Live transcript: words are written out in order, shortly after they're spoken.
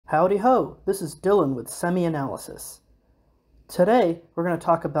Howdy ho, this is Dylan with Semi-Analysis. Today, we're going to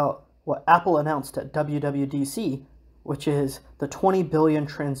talk about what Apple announced at WWDC, which is the 20 billion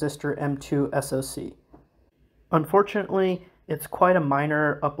transistor M2 SoC. Unfortunately, it's quite a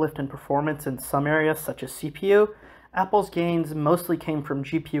minor uplift in performance in some areas such as CPU. Apple's gains mostly came from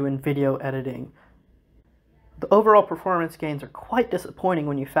GPU and video editing. The overall performance gains are quite disappointing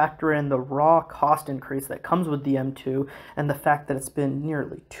when you factor in the raw cost increase that comes with the M2 and the fact that it's been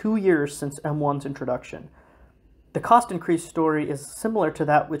nearly 2 years since M1's introduction. The cost increase story is similar to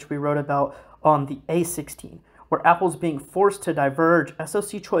that which we wrote about on the A16, where Apple's being forced to diverge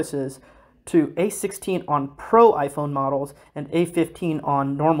SoC choices to A16 on Pro iPhone models and A15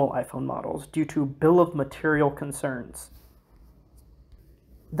 on normal iPhone models due to bill of material concerns.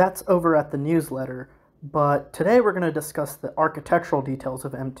 That's over at the newsletter. But today we're going to discuss the architectural details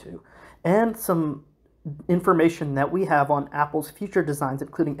of M2 and some information that we have on Apple's future designs,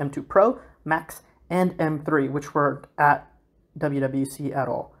 including M2 Pro, Max, and M3, which were at WWDC at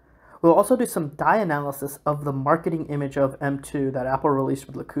all. We'll also do some die analysis of the marketing image of M2 that Apple released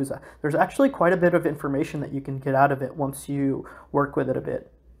with Locuza. There's actually quite a bit of information that you can get out of it once you work with it a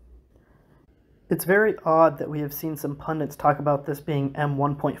bit. It's very odd that we have seen some pundits talk about this being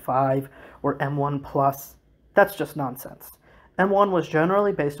M1.5 or M1 Plus. That's just nonsense. M1 was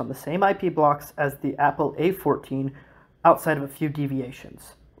generally based on the same IP blocks as the Apple A14 outside of a few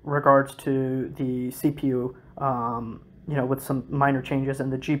deviations regards to the CPU, with some minor changes,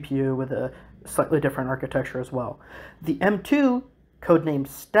 and the GPU with a slightly different architecture as well. The M2, codenamed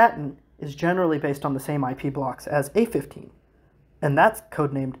Staten, is generally based on the same IP blocks as A15, and that's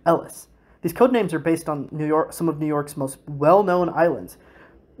codenamed Ellis. These codenames are based on some of New York's most well-known islands,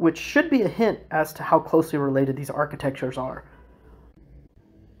 which should be a hint as to how closely related these architectures are.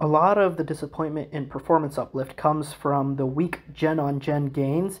 A lot of the disappointment in performance uplift comes from the weak gen-on-gen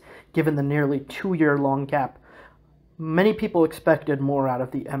gains, given the nearly 2-year-long gap. Many people expected more out of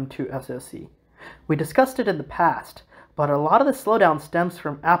the M2 SoC. We discussed it in the past, but a lot of the slowdown stems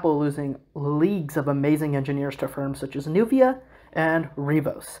from Apple losing leagues of amazing engineers to firms such as Nuvia and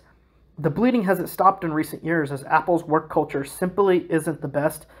Rivos. The bleeding hasn't stopped in recent years as Apple's work culture simply isn't the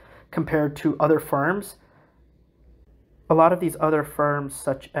best compared to other firms. A lot of these other firms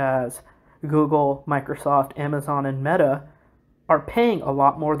such as Google, Microsoft, Amazon, and Meta are paying a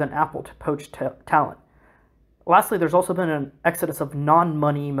lot more than Apple to poach talent. Lastly, there's also been an exodus of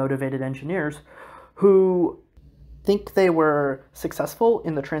non-money motivated engineers who think they were successful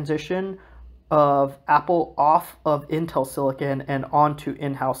in the transition of Apple off of Intel silicon and onto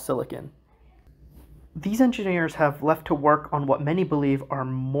in-house silicon. These engineers have left to work on what many believe are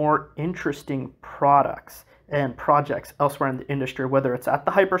more interesting products and projects elsewhere in the industry, whether it's at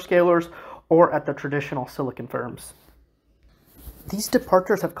the hyperscalers or at the traditional silicon firms. These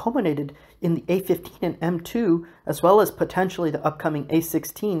departures have culminated in the A15 and M2, as well as potentially the upcoming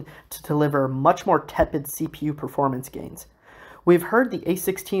A16, to deliver much more tepid CPU performance gains. We've heard the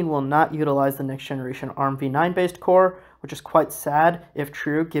A16 will not utilize the next generation ARM v9 based core, which is quite sad if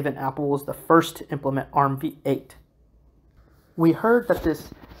true, given Apple was the first to implement ARM v8. We heard that this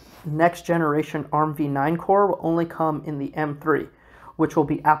next generation ARM v9 core will only come in the M3, which will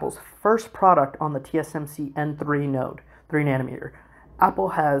be Apple's first product on the TSMC N3 node, 3 nanometer. Apple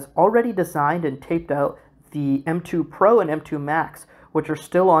has already designed and taped out the M2 Pro and M2 Max, which are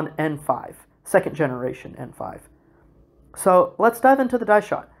still on N5, second generation N5. So let's dive into the die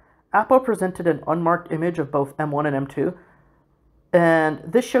shot. Apple presented an unmarked image of both M1 and M2, and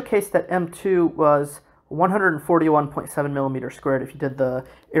this showcased that M2 was 141.7 millimeters squared if you did the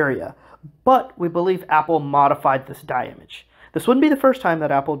area, but we believe Apple modified this die image. This wouldn't be the first time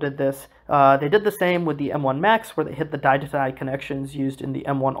that Apple did this. They did the same with the M1 Max, where they hid the die-to-die connections used in the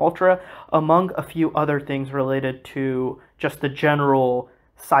M1 Ultra, among a few other things related to just the general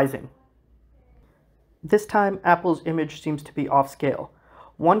sizing. This time, Apple's image seems to be off-scale.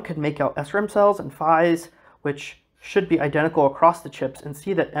 One could make out SRAM cells and PHYs, which should be identical across the chips, and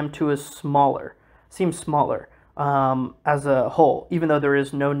see that M2 is smaller, seems smaller as a whole, even though there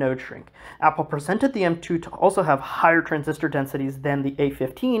is no node shrink. Apple presented the M2 to also have higher transistor densities than the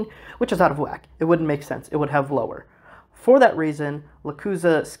A15, which is out of whack. It wouldn't make sense. It would have lower. For that reason,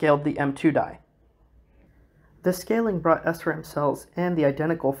 Locuza scaled the M2 die. This scaling brought SRAM cells and the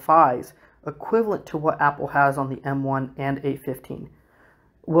identical PHYs equivalent to what Apple has on the M1 and A15.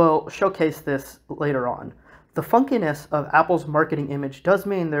 We'll showcase this later on. The funkiness of Apple's marketing image does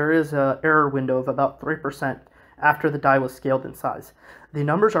mean there is an error window of about 3% after the die was scaled in size. The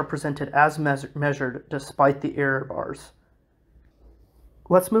numbers are presented as measured despite the error bars.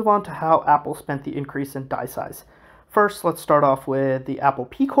 Let's move on to how Apple spent the increase in die size. First, let's start off with the Apple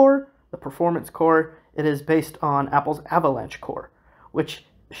P core, the performance core. It is based on Apple's Avalanche core, which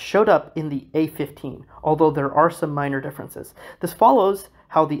showed up in the A15, although there are some minor differences. This follows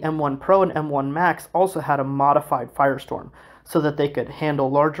how the M1 Pro and M1 Max also had a modified Firestorm, so that they could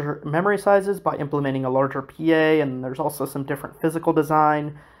handle larger memory sizes by implementing a larger PA, and there's also some different physical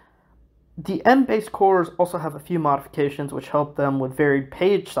design. The M-based cores also have a few modifications which help them with varied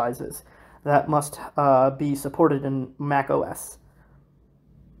page sizes that must be supported in Mac OS.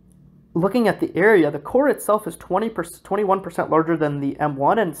 Looking at the area, the core itself is 21% larger than the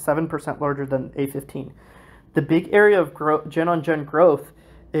M1 and 7% larger than A15. The big area of gen-on-gen growth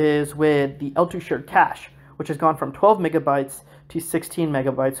is with the L2 shared cache, which has gone from 12 megabytes to 16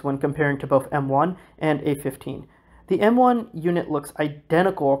 megabytes when comparing to both M1 and A15. The M1 unit looks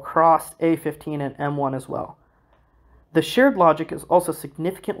identical across A15 and M1 as well. The shared logic is also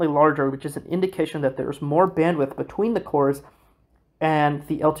significantly larger, which is an indication that there's more bandwidth between the cores and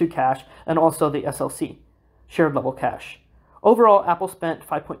the L2 cache, and also the SLC, shared level cache. Overall, Apple spent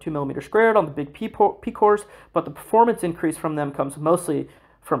 5.2 millimeters squared on the big P cores, but the performance increase from them comes mostly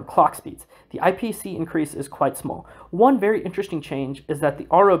from clock speeds. The IPC increase is quite small. One very interesting change is that the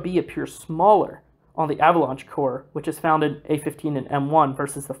ROB appears smaller on the Avalanche core, which is found in A15 and M1,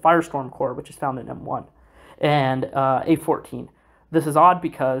 versus the Firestorm core, which is found in M1 and A14. This is odd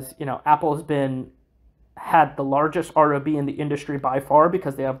because, Apple has had the largest ROB in the industry by far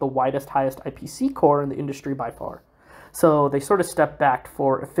because they have the widest, highest IPC core in the industry by far. So they sort of stepped back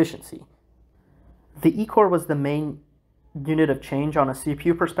for efficiency. The E-core was the main unit of change on a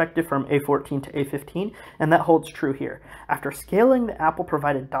CPU perspective from A14 to A15, and that holds true here. After scaling the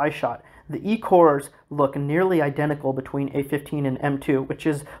Apple-provided die shot, the E-cores look nearly identical between A15 and M2, which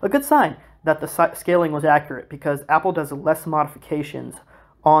is a good sign that the scaling was accurate because Apple does less modifications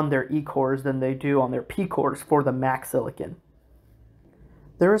on their E-cores than they do on their P-cores for the Mac silicon.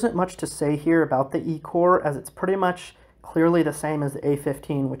 There isn't much to say here about the E-core, as it's pretty much clearly the same as the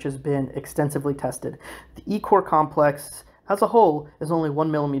A15, which has been extensively tested. The E-core complex as a whole is only 1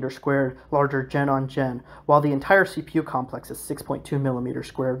 millimeter squared larger gen-on-gen, while the entire CPU complex is 6.2 millimeters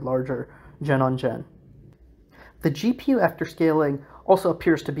squared larger gen-on-gen. The GPU after scaling also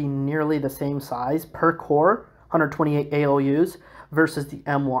appears to be nearly the same size per core, 128 ALUs, versus the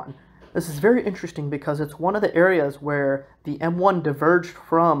M1. This is very interesting because it's one of the areas where the M1 diverged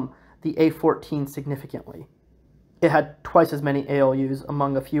from the A14 significantly. It had twice as many ALUs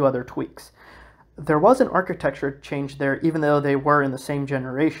among a few other tweaks. There was an architecture change there even though they were in the same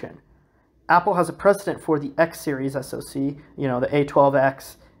generation. Apple has a precedent for the X series SoC, the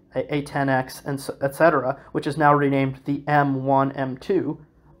A12X, A10X, and etc., which is now renamed the M1,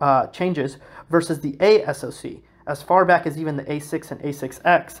 M2 changes, versus the A SoC, as far back as even the A6 and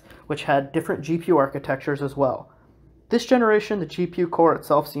A6X, which had different GPU architectures as well. This generation, the GPU core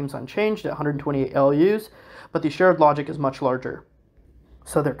itself seems unchanged at 128 LUs, but the shared logic is much larger.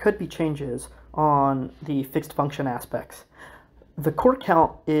 So there could be changes on the fixed function aspects. The core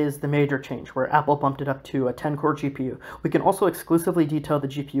count is the major change, where Apple bumped it up to a 10-core GPU. We can also exclusively detail the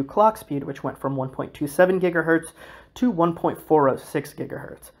GPU clock speed, which went from 1.27 gigahertz to 1.406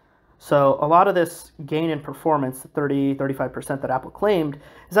 gigahertz. So a lot of this gain in performance, the 30-35% that Apple claimed,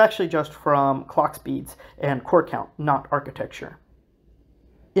 is actually just from clock speeds and core count, not architecture.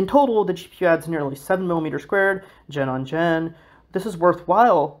 In total, the GPU adds nearly 7 millimeters squared, gen-on-gen. This is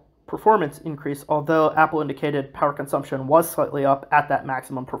worthwhile performance increase, although Apple indicated power consumption was slightly up at that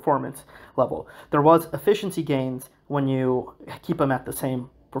maximum performance level. There was efficiency gains when you keep them at the same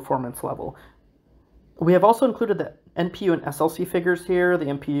performance level. We have also included the NPU and SLC figures here. The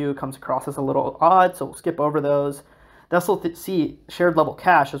NPU comes across as a little odd, so we'll skip over those. The SLC shared level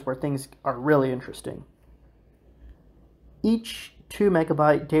cache is where things are really interesting. Each 2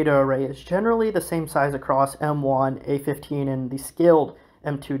 megabyte data array is generally the same size across M1, A15, and the scaled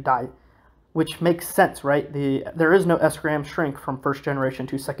M2 die, which makes sense, right? There is no SRAM shrink from first generation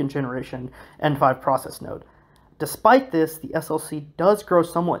to second generation N5 process node. Despite this, the SLC does grow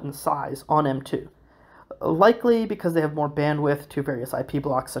somewhat in size on M2, likely because they have more bandwidth to various IP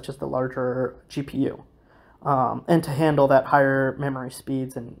blocks such as the larger GPU, and to handle that higher memory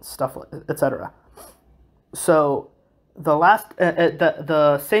speeds and stuff, etc. So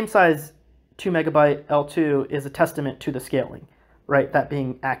the same size 2 megabyte L2 is a testament to the scaling, right? That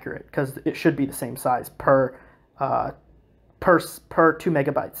being accurate, because it should be the same size per 2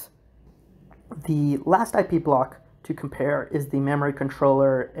 megabytes. The last IP block to compare is the memory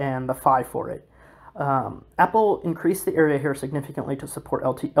controller and the PHY for it. Apple increased the area here significantly to support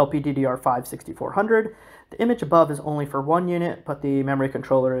LPDDR5 6400. The image above is only for one unit, but the memory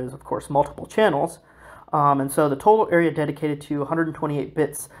controller is, of course, multiple channels. And so the total area dedicated to 128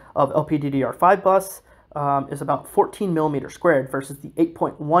 bits of LPDDR5 bus is about 14 millimeter squared versus the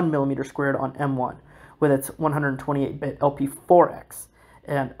 8.1 millimeter squared on M1 with its 128-bit LP4X,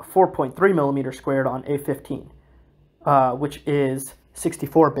 and 4.3 millimeter squared on A15, which is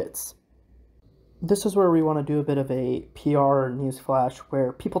 64 bits. This is where we want to do a bit of a PR news flash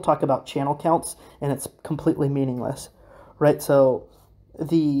where people talk about channel counts and it's completely meaningless, right? So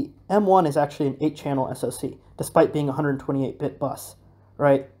the M1 is actually an 8-channel SoC, despite being a 128-bit bus,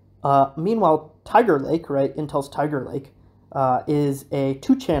 right? Meanwhile, Tiger Lake, right, Intel's Tiger Lake, is a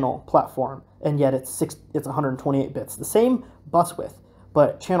 2-channel platform, and yet it's 128 bits. The same bus width,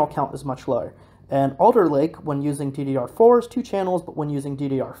 but channel count is much lower. And Alder Lake, when using DDR4, is 2 channels, but when using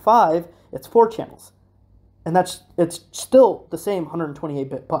DDR5, it's 4 channels. And it's still the same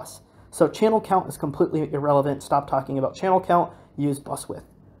 128-bit bus. So channel count is completely irrelevant. Stop talking about channel count, use bus width.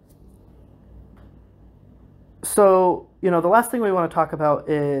 So, the last thing we want to talk about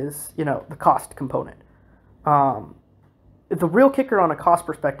is, the cost component. The real kicker on a cost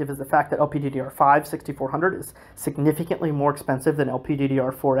perspective is the fact that LPDDR5 6400 is significantly more expensive than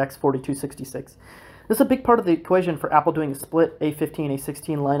LPDDR4X 4266. This is a big part of the equation for Apple doing a split A15,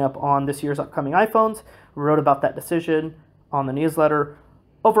 A16 lineup on this year's upcoming iPhones. We wrote about that decision on the newsletter.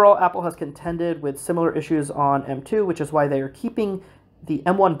 Overall, Apple has contended with similar issues on M2, which is why they are keeping the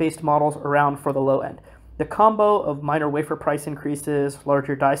M1-based models around for the low end. The combo of minor wafer price increases,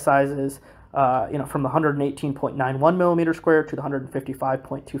 larger die sizes, from the 118.91 millimeter squared to the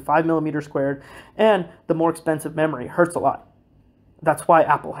 155.25 millimeter squared, and the more expensive memory hurts a lot. That's why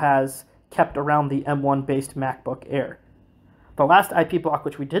Apple has kept around the M1-based MacBook Air. The last IP block,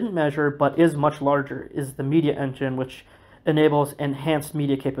 which we didn't measure but is much larger, is the media engine, which enables enhanced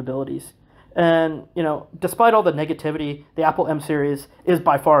media capabilities. And, despite all the negativity, the Apple M series is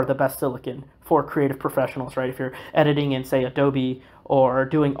by far the best silicon for creative professionals, right? If you're editing in, say, Adobe, or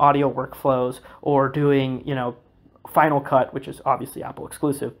doing audio workflows, or doing, Final Cut, which is obviously Apple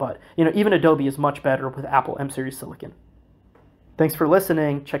exclusive, but, even Adobe is much better with Apple M series silicon. Thanks for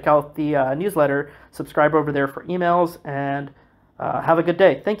listening. Check out the newsletter, subscribe over there for emails, and have a good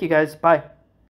day. Thank you, guys. Bye.